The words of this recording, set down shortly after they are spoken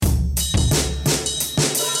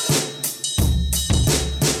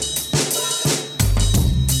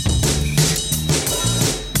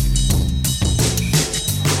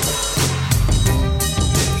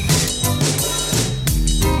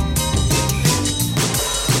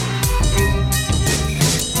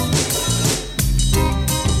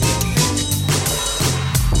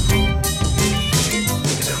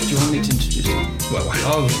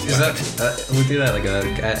Oh, is that... we'll do that like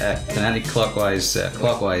an anti-clockwise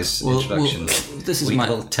introduction. This is my... my...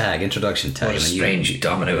 little tag, introduction tag. What a strange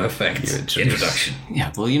domino effect. Introduction.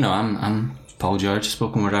 Yeah, well, I'm Paul George,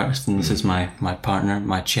 spoken word artist, and this is my partner,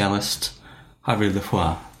 my cellist, Harvey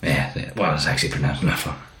Laffoy. Yeah, well, it's actually pronounced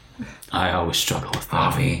Laffoy. I always struggle with that.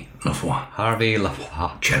 Harvey Laffoy. Harvey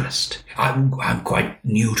Laffoy. Cellist. I'm quite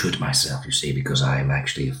new to it myself, you see, because I'm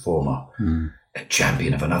actually a former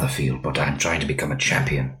champion of another field, but I'm trying to become a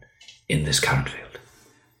champion in this current field.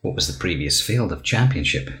 What was the previous field of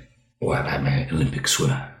championship? Well, I'm an Olympic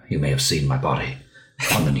swimmer. You may have seen my body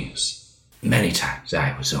on the news. Many times.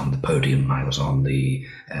 I was on the podium, I was on the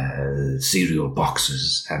cereal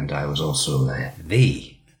boxes, and I was also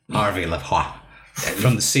the Harvey Laffoy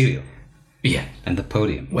from the cereal. Yeah. And the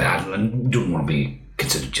podium. Well, I don't want to be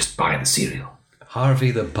considered just by the cereal.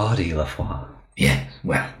 Harvey the Body Laffoy. Yeah,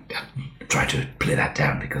 well, I try to play that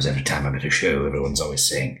down because every time I'm at a show, everyone's always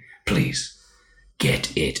saying, please,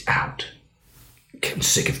 get it out. I'm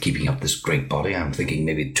sick of keeping up this great body. I'm thinking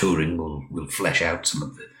maybe touring will flesh out some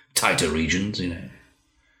of the tighter regions, you know.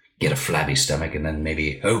 Get a flabby stomach, and then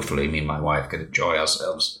maybe, hopefully, me and my wife can enjoy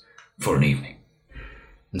ourselves for an evening.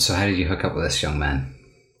 And so how did you hook up with this young man?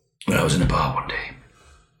 Well, I was in a bar one day.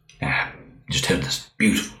 I just heard this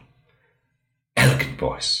beautiful, elegant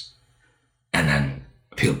voice. And then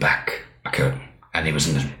I peeled back a curtain, and he was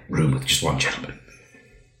in the room with just one gentleman,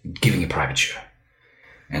 giving a private show.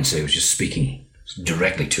 And so he was just speaking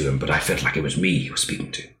directly to him, but I felt like it was me he was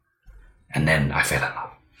speaking to. And then I fell in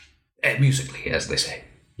love. Musically, as they say.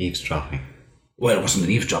 Eavesdropping. Well, it wasn't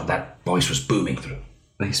an eavesdrop, that voice was booming through.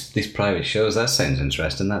 These private shows, that sounds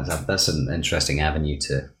interesting. That's an interesting avenue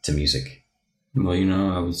to music. Well,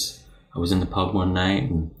 I was in the pub one night,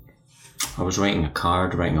 and I was writing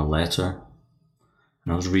a letter,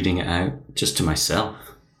 and I was reading it out just to myself.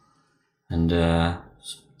 And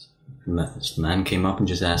this man came up and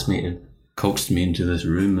just asked me to coaxed me into this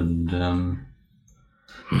room, and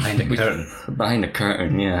behind a curtain. Behind a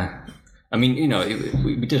curtain, yeah. I mean,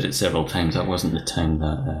 we did it several times. That wasn't the time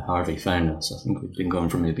that Harvey found us. I think we'd been going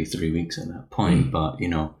for maybe 3 weeks at that point, but,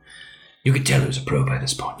 You could tell he was a pro by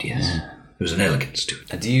this point, yes. Yeah. There was an elegance to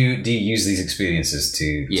it. Do you use these experiences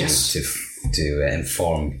to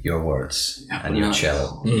inform your words and your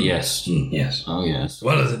cello? Yes. Yes. Oh, yes.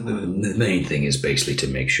 Well, the main thing is basically to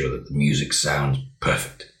make sure that the music sounds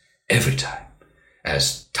perfect every time.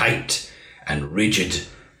 As tight and rigid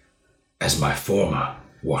as my former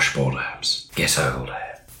washboard amps. Guess how old I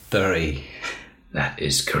am? 30. That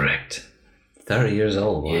is correct. 30 years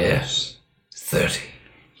old. Wow. Yes. 30.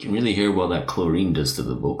 You can really hear what that chlorine does to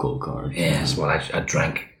the vocal cords. Yes, well, I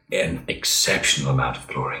drank an exceptional amount of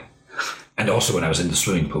chlorine. And also when I was in the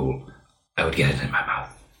swimming pool, I would get it in my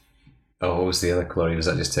mouth. Oh, what was the other chlorine? Was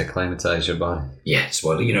that just to acclimatise your body? Yes,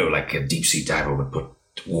 well, like a deep-sea diver would put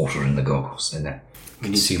water in the goggles and then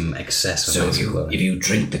consume excessive chlorine. If you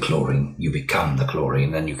drink the chlorine, you become the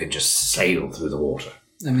chlorine, then you can just sail through the water.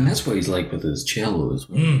 I mean, that's what he's like with his cello as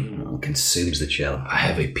well. Consumes the cello. I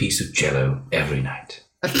have a piece of cello every night.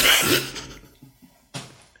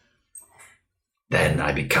 Then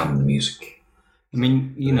I become the music. I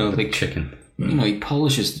mean, big chicken. He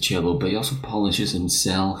polishes the cello, but he also polishes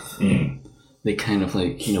himself. They kind of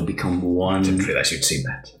become one. I didn't realise you'd seen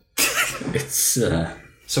that. It's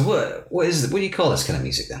So what do you call this kind of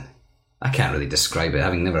music then? I can't really describe it,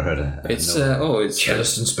 having never heard it. It's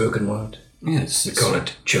cellist and spoken word. Yes, we call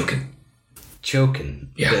it choking.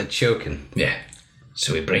 Choking. Yeah, choking. Yeah.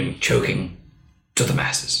 So we bring choking to the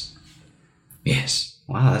masses. Yes.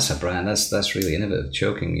 Wow, that's a brand. That's really innovative.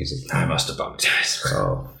 Choking music. I must apologise.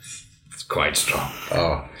 Oh, it's quite strong.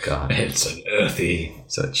 Oh God, it's an earthy.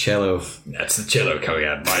 It's a cello. That's the cello coming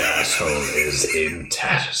out. My asshole is in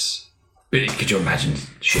tatters. But could you imagine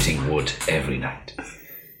shitting wood every night?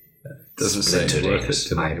 Doesn't seem worth it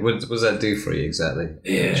to me. What does that do for you exactly?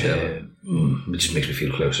 Yeah, it just makes me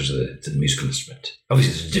feel closer to the musical instrument.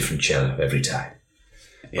 Obviously, it's a different cello every time.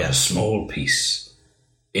 Yeah, a small piece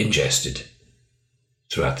ingested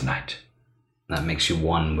throughout the night. That makes you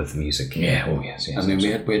one with the music. Yeah. Oh yes. I mean,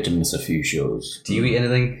 we had to miss a few shows. Do you eat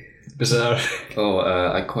anything bizarre?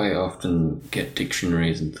 I quite often get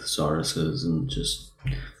dictionaries and thesauruses and just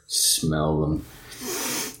smell them.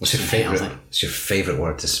 What's your favorite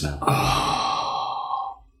word to smell?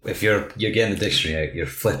 Oh. If you're getting the dictionary out, you're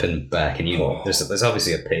flipping back, and there's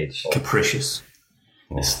obviously a page. Capricious.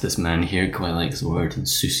 Oh. This man here quite likes the word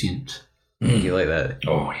insouciant. You like that?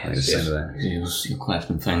 Oh yes. Like the sound of that. You'll quite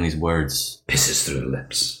often find these words. Pisses through the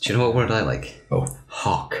lips. Do you know what word I like? Oh,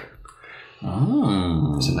 hawk.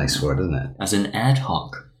 Oh, it's a nice word, isn't it? As in ad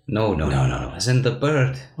hoc. No. As in the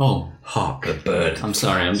bird. Oh, hawk. The bird. I'm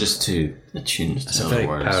sorry, I'm just too attuned to It's a other very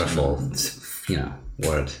words. powerful,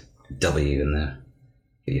 word. W in there.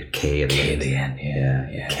 Get your K at the K end. at the end,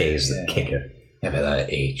 yeah. K is the kicker. How about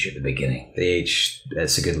that H at the beginning? The H,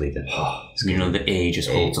 that's a good lead-in. Oh, The A just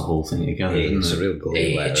holds the whole thing together. It's a doesn't it? real glue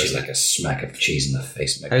letter. H is like a smack of cheese in the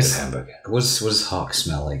face and a good How's- hamburger. What does hawk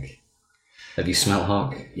smell like? Have you smelled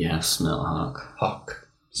hawk? Yeah, smell hawk. Hawk.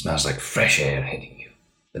 Smells like fresh air hitting you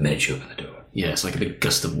the minute you open the door. Yeah, it's like a big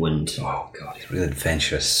gust of wind. Oh, God. Real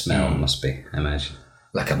adventurous smell must be, I imagine.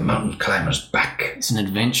 Like a mountain climber's back. It's an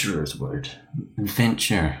adventurer's word.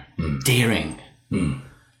 Adventure. Daring.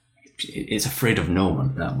 It's afraid of no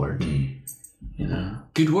one, that word.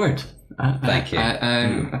 Good word. Thank you.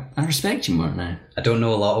 I respect you more now. I don't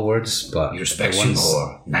know a lot of words, but You respect the you ones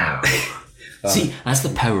more now. See, that's the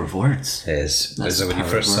power of words. is. That's So when you the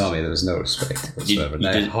first power saw of me, there was no respect whatsoever. you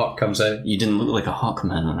Now did- hawk comes out. You didn't look like a hawk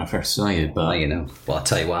man when I first saw you, but Well, I'll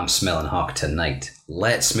tell you what, I'm smelling hawk tonight.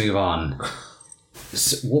 Let's move on.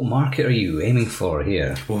 So what market are you aiming for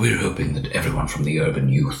here? Well, we're hoping that everyone from the urban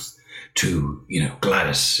youth to,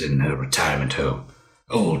 Gladys in her retirement home,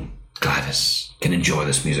 old Gladys, can enjoy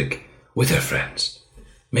this music with her friends.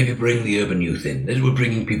 Maybe bring the urban youth in. We're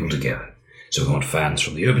bringing people together. So we want fans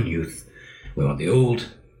from the urban youth, we want the old,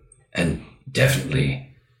 and definitely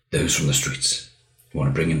those from the streets. We want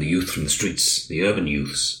to bring in the youth from the streets, the urban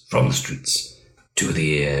youths from the streets, to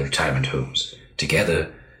the retirement homes,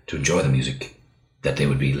 together to enjoy the music that they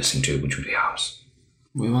would be listening to, which would be ours.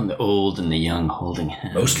 we want the old and the young holding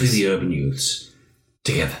hands. Mostly the urban youths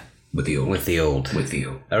together with the old. With the old. With the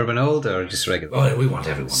old. Urban old or just regular? Oh, we want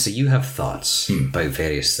everyone. So you have thoughts about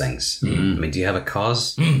various things. I mean, do you have a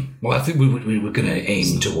cause? Well, I think we were going to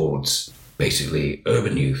aim towards basically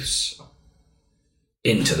urban youths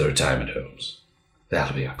into the retirement homes.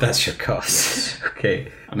 That'll be our cause. That's your cause. Okay.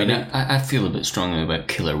 I mean, I feel a bit strongly about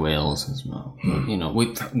killer whales as well.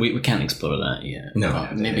 We can't explore that yet. No,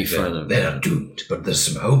 But maybe they're- further. They are doomed, but there's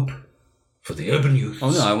some hope for the urban youths.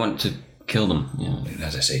 Oh no, I want to kill them. Yeah.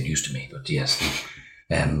 As I say, news to me, but yes.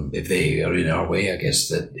 If they are in our way, I guess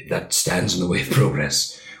that if that stands in the way of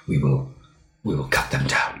progress, we will cut them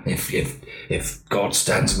down. If God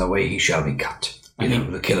stands in the way, he shall be cut.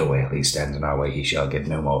 The killer whale, he stands in our way, he shall get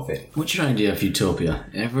no more fit. What's your idea of utopia?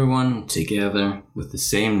 Everyone together with the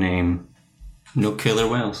same name, no killer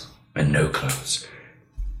whales. And no clothes.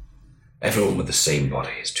 Everyone with the same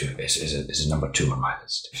body is number 2 on my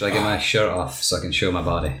list. Should I get my shirt off so I can show my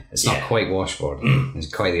body? It's not Yeah. quite washboard.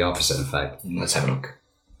 It's quite the opposite, in fact. Let's have a look.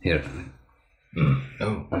 Here,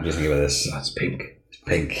 Oh, I'm just looking at this. that's pink.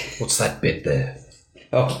 Pink. What's that bit there?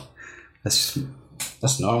 Oh, that's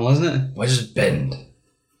normal, isn't it? Why does it bend?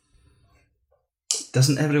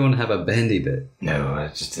 Doesn't everyone have a bendy bit? No,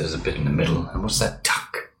 there's a bit in the middle. And what's that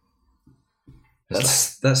tuck?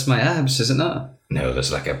 That's my abs, is it not? No,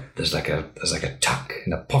 there's like a tuck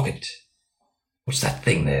in a pocket. What's that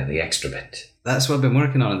thing there? The extra bit. That's what I've been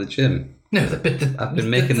working on at the gym. No, the bit that I've been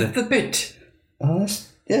making the bit. Oh,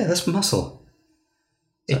 that's muscle.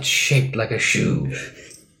 It's shaped like a shoe.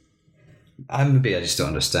 Maybe I just don't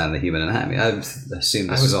understand the human anatomy. I've assumed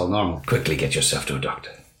this is all normal. Quickly get yourself to a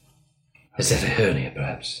doctor. Is that a hernia,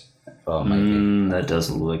 perhaps? Oh, maybe. That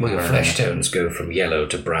doesn't look like Well, your a flesh tones go from yellow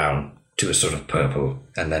to brown to a sort of purple,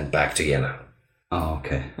 and then back to yellow. Oh,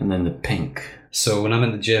 okay. And then the pink. So when I'm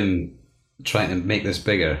in the gym trying to make this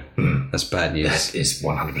bigger, that's bad news. That is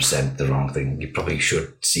 100% the wrong thing. You probably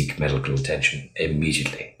should seek medical attention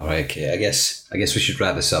immediately. All right, okay. I guess we should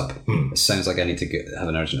wrap this up. It sounds like I need to have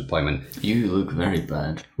an urgent appointment. You look very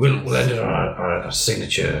bad. We'll end it on our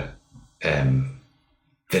signature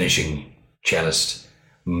finishing cellist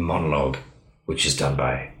monologue, which is done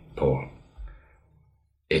by Paul.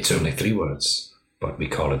 It's only 3 words, but we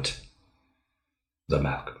call it the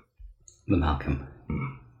Malcolm. The Malcolm.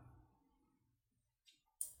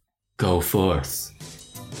 Go forth.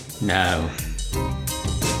 Now.